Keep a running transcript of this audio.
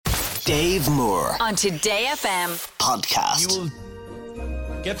Dave Moore on Today FM podcast. You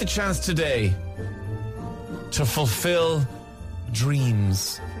will get the chance today to fulfill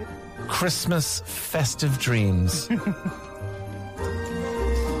dreams. Christmas festive dreams.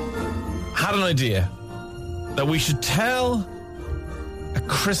 Had an idea that we should tell a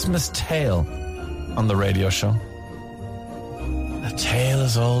Christmas tale on the radio show. A tale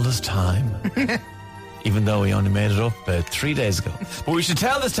as old as time. Even though we only made it up 3 days ago. But we should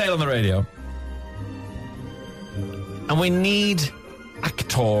tell this tale on the radio. And we need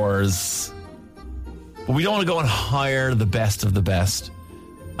actors. But we don't want to go and hire the best of the best.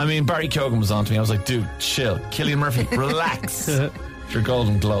 I mean, Barry Keoghan was on to me. I was like, dude, chill. Cillian Murphy, relax. It's your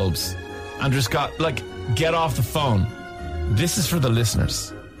Golden Globes. Andrew Scott, get off the phone. This is for the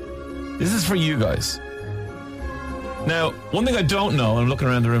listeners. This is for you guys. Now, one thing I don't know, I'm looking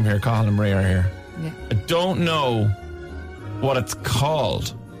around the room here, Colin and Maria are here. Yeah. I don't know what it's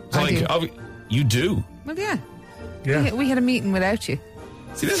called. You do? Well, yeah. We had a meeting without you.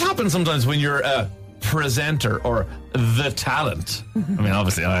 See, this happens sometimes when you're a presenter or the talent. I mean,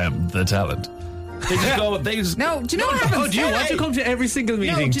 obviously, I am the talent. They just go. No, do you know what happens? Oh, do you want to come to every single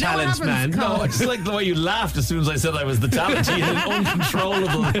meeting, talent man? No, I just like the way you laughed as soon as I said I was the talent. He had an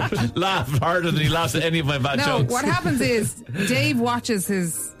uncontrollable laugh, harder than he laughs at any of my bad jokes. No, what happens is Dave watches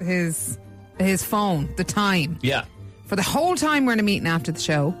his phone, the time. Yeah. For the whole time we're in a meeting after the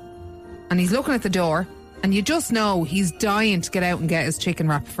show, and he's looking at the door, and you just know he's dying to get out and get his chicken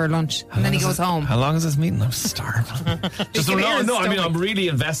wrap for lunch, and then he goes home. How long is this meeting? I'm starving. Just no. I mean, I'm really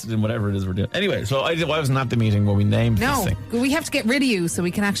invested in whatever it is we're doing. Anyway, so I wasn't at the meeting when we named this thing. No, we have to get rid of you so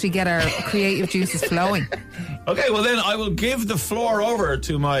we can actually get our creative juices flowing. Okay, well then I will give the floor over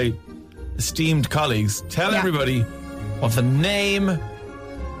to my esteemed colleagues. Tell everybody what the name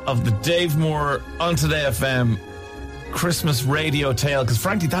of the Dave Moore on Today FM Christmas radio tale, because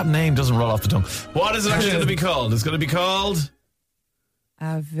frankly that name doesn't roll off the tongue. What is it actually going to be called? It's going to be called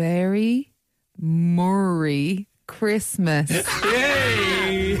A Very Murray Christmas.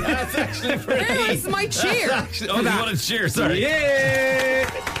 Yay! That's actually pretty. Where's my cheer? You want to cheer? Sorry. Yay!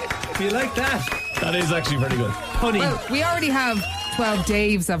 Do you like that? That is actually pretty good. Punny. Well, we already have 12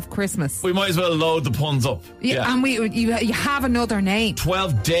 Daves of Christmas. We might as well load the puns up. Yeah. And you have another name.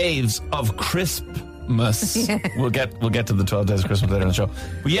 12 Daves of Crispmas. We'll get to the 12 days of Christmas later in the show.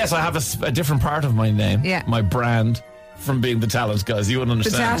 But yes, I have a different part of my name. Yeah. My brand from being the talent, guys. You wouldn't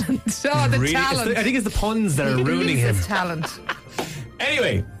understand. The talent. Oh, the talent. I think it's the puns that are ruining him. Talent.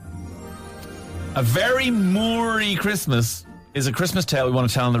 Anyway, A Very Moory Christmas is a Christmas tale we want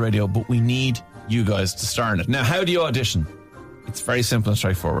to tell on the radio, but we need you guys to star in it. Now, how do you audition? It's very simple and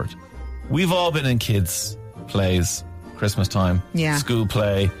straightforward. We've all been in kids' plays, Christmas time, school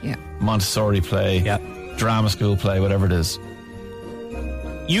play, Montessori play, drama school play, whatever it is.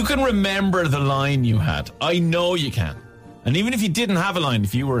 You can remember the line you had. I know you can. And even if you didn't have a line,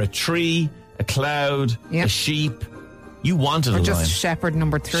 if you were a tree, a cloud, a sheep, you wanted a line. Or just shepherd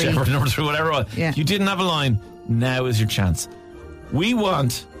number 3. Shepherd number 3, whatever it was. Yeah. If you didn't have a line, now is your chance. We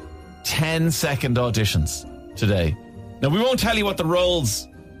want 10-second auditions today. Now, we won't tell you what the roles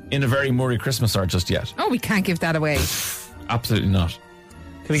in A Very Murray Christmas are just yet. Oh, we can't give that away. Absolutely not.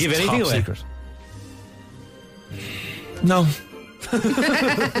 Can we give anything away? Secret. No.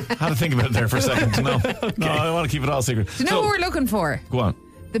 Had to think about it there for a second. No. Okay. No, I want to keep it all secret. Do you know what we're looking for? Go on.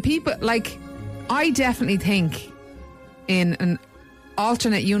 The people, I definitely think in an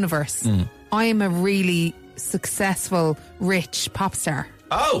alternate universe, I am a really successful, rich pop star.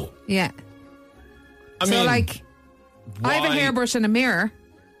 Oh! Yeah. I mean, I have a hairbrush and a mirror.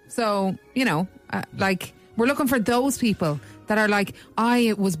 So, we're looking for those people that are like,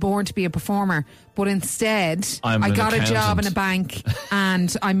 I was born to be a performer, but instead I got a job in a bank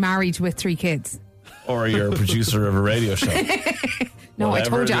and I'm married with 3 kids. Or you're a producer of a radio show. No,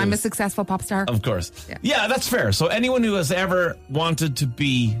 Whatever I told you, it I'm a is. successful pop star. Of course. Yeah, that's fair. So anyone who has ever wanted to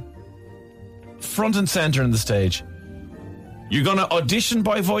be front and center in the stage, you're going to audition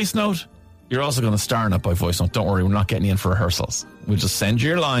by voice note. You're also going to star in it by voice note. Don't worry, we're not getting you in for rehearsals. We'll just send you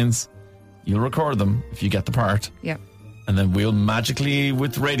your lines. You'll record them if you get the part. Yeah. And then we'll magically,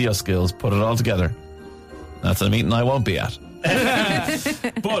 with radio skills, put it all together. That's a meeting I won't be at.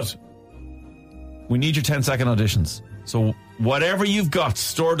 But we need your 10-second auditions. So whatever you've got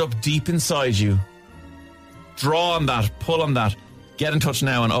stored up deep inside you, draw on that, pull on that. Get in touch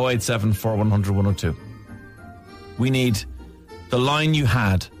now on 087 4100 102. We need the line you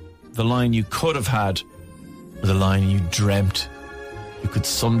had, the line you could have had, or the line you dreamt you could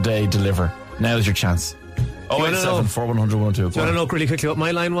someday deliver. Now's your chance. 087 410 102. Do you want to know really quickly what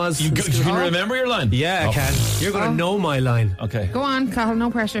my line was? You can remember your line? Yeah, I can. You're going to know my line. Okay. Go on, Cathal, no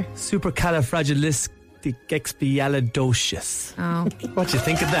pressure. Supercalifragilisticexpialidocious. Oh. What do you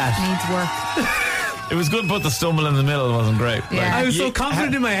think of that? Needs work. It was good, but the stumble in the middle wasn't great. Yeah. I was so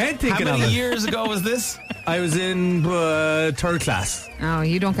confident in my head thinking How of many it. years ago was this? I was in third class. Oh,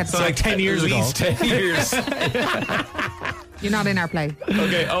 you don't get to So like 10 years ago. At least 10 years. You're not in our play.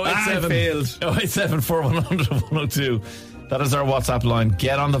 Okay, 087 failed. 087 410 102. That is our WhatsApp line.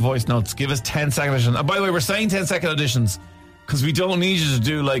 Get on the voice notes. Give us 10-second auditions. And by the way, we're saying 10-second auditions because we don't need you to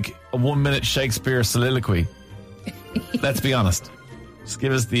do like a 1-minute Shakespeare soliloquy. Let's be honest. Just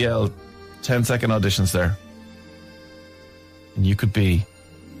give us the 10-second auditions there. And you could be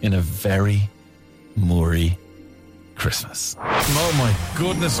in a very Moory Christmas. Oh my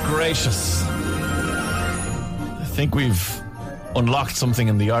goodness gracious. I think we've unlocked something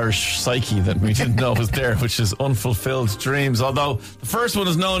in the Irish psyche that we didn't know was there, which is unfulfilled dreams. Although the first one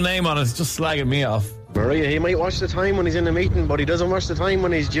has no name on it, it's just slagging me off. Maria, he might watch the time when he's in a meeting, but he doesn't watch the time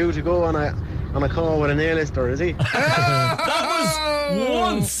when he's due to go on a call with an A-lister, is he? That was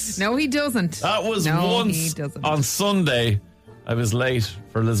once. No, he doesn't. That was he once doesn't. on Sunday. I was late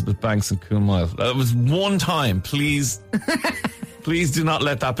for Elizabeth Banks and Coon Mile. That was one time. Please do not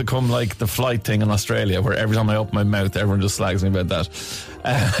let that become like the flight thing in Australia, where every time I open my mouth, everyone just slags me about that.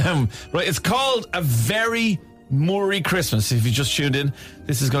 Right, it's called A Very Moory Christmas. If you just tuned in,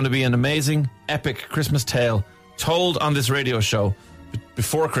 this is going to be an amazing, epic Christmas tale told on this radio show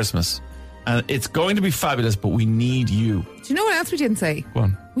before Christmas. And it's going to be fabulous, but we need you. Do you know what else we didn't say? Go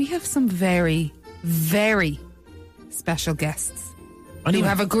on. We have some very, very special guests who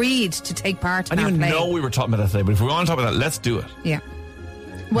have agreed to take part in I our didn't play. even know we were talking about that today, but if we want to talk about that, let's do it. Yeah.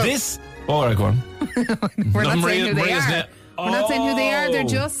 Well, all right, go on. we're not saying who they are. We're not saying who they are. They're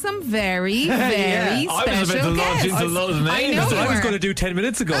just some very, very I was about to special launch guests. into loads of I names. know That's what I was you going were. to do 10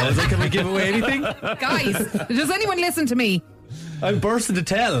 minutes ago. I was like, can we give away anything? Guys, does anyone listen to me? I'm bursting to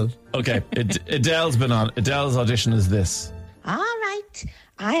tell. Okay, Adele's been on. Adele's audition is this. All right,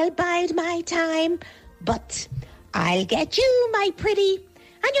 I'll bide my time, but I'll get you, my pretty,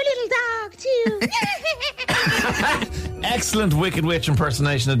 and your little dog, too. Excellent Wicked Witch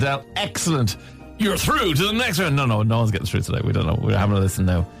impersonation, Adele. Excellent. You're through to the next round. No one's getting through today. We don't know. We're having to listen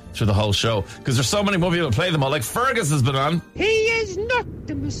now through the whole show because there's so many more people to play them all. Like Fergus has been on. He is not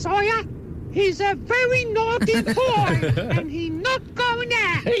the Messiah. He's a very naughty boy, and he's not going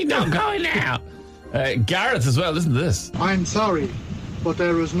out. He's not going out. Gareth as well. Listen to this. I'm sorry, but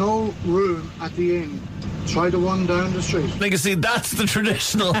there is no room at the inn. Try the one down the street. You can see that's the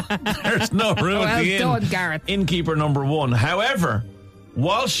traditional. There's no room at the inn. Well done, Gareth. Innkeeper number one. However,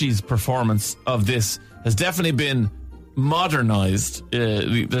 Walshy's performance of this has definitely been modernised.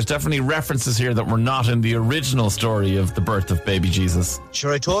 There's definitely references here that were not in the original story of the birth of baby Jesus.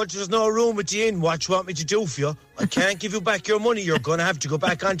 Sure, I told you there's no room at the inn. What you want me to do for you? I can't give you back your money. You're going to have to go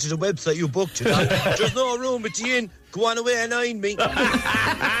back onto the website you booked it on. There's no room at the inn. Go on away and iron me.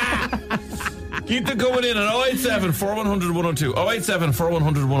 Keep them going in at 087 4100 102. 087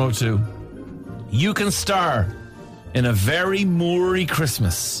 4100 102. You can star in A Very Moory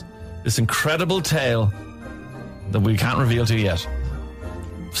Christmas. This incredible tale that we can't reveal to you yet.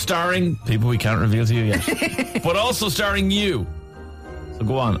 Starring people we can't reveal to you yet. But also starring you. So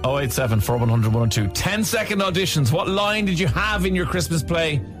go on, 087 4100 102. 10-second auditions. What line did you have in your Christmas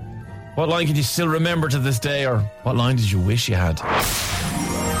play? What line can you still remember to this day? Or what line did you wish you had?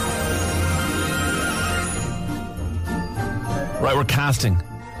 Right, we're casting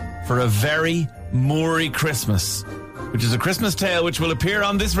for A Very Moory Christmas, which is a Christmas tale which will appear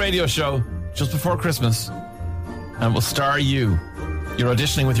on this radio show just before Christmas and will star you. You're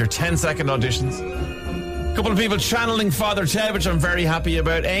auditioning with your 10-second auditions. A couple of people channeling Father Ted, which I'm very happy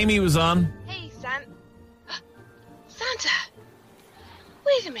about. Amy was on. Hey, Santa.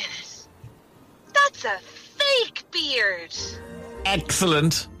 Wait a minute. That's a fake beard.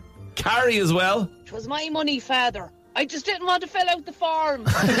 Excellent. Carrie as well. 'Twas my money, Father. I just didn't want to fill out the form.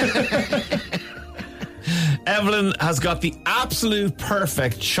 Evelyn has got the absolute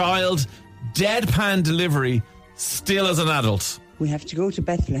perfect child deadpan delivery still as an adult. We have to go to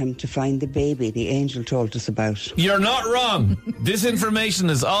Bethlehem to find the baby the angel told us about. You're not wrong. This information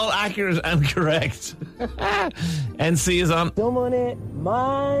is all accurate and correct. NC is on. Someone ate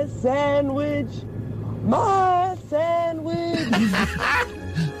my sandwich. My sandwich.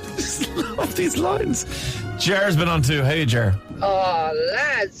 Just love these lines. Jer's been on too. Hey, Jer. Oh,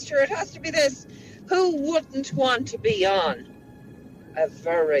 lads, sure it has to be this. Who wouldn't want to be on A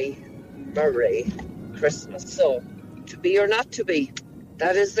Very Merry Christmas? So, to be or not to be,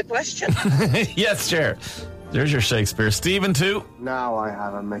 that is the question. Yes, Jer. There's your Shakespeare. Stephen, 2. Now I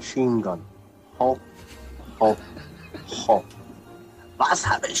have a machine gun. Ho, ho, ho. Was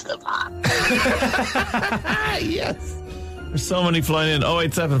habe ich gesagt? Yes. There's so many flying in.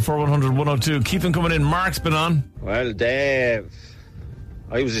 087 4100 102. Keep them coming in. Mark's been on. Well, Dave,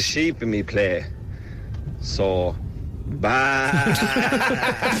 I was a sheep in me play. So, bye.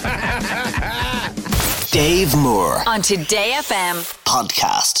 Dave Moore on Today FM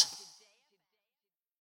podcast.